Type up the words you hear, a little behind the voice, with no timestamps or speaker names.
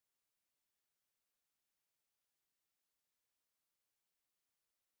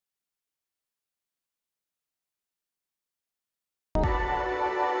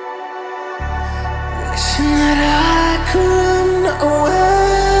Wishing that I could run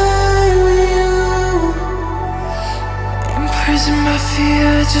away with you. Imprisoned by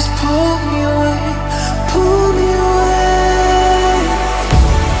fear, just pull me away, pull me away.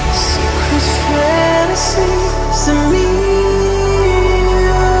 Secret fantasies of me.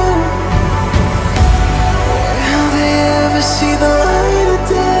 Will they ever see the light of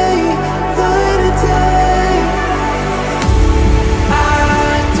day, light of day?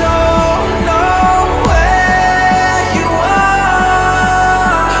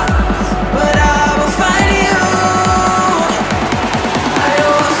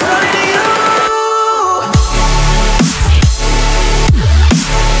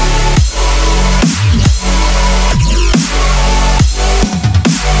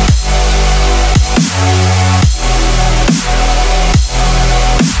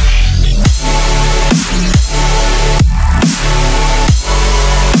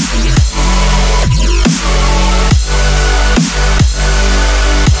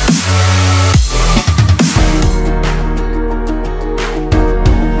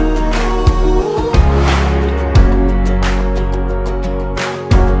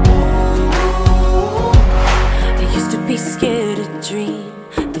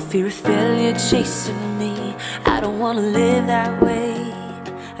 Fear of failure chasing me. I don't wanna live that way.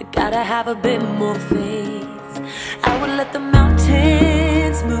 I gotta have a bit more faith. I would let the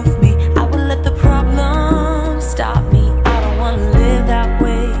mountains move me. I would let the problems stop me. I don't wanna live that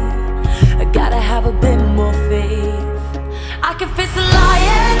way. I gotta have a bit more faith. I can face the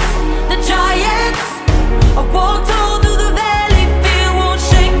lions, the giants. I walked all through the valley. Fear won't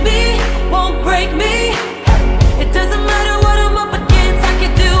shake me, won't break me. It doesn't matter what I'm up against. I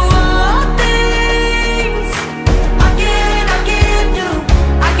can do all things.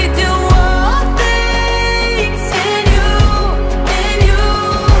 I can do all things in you, in you.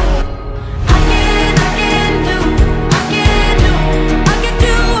 I can do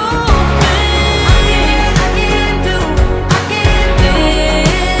all things. I can do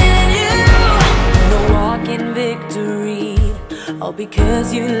in you. No walk in victory, all because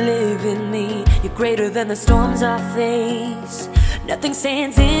you live in me. You're greater than the storms I face. Nothing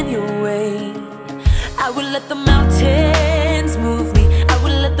stands in your way. I will let the mountains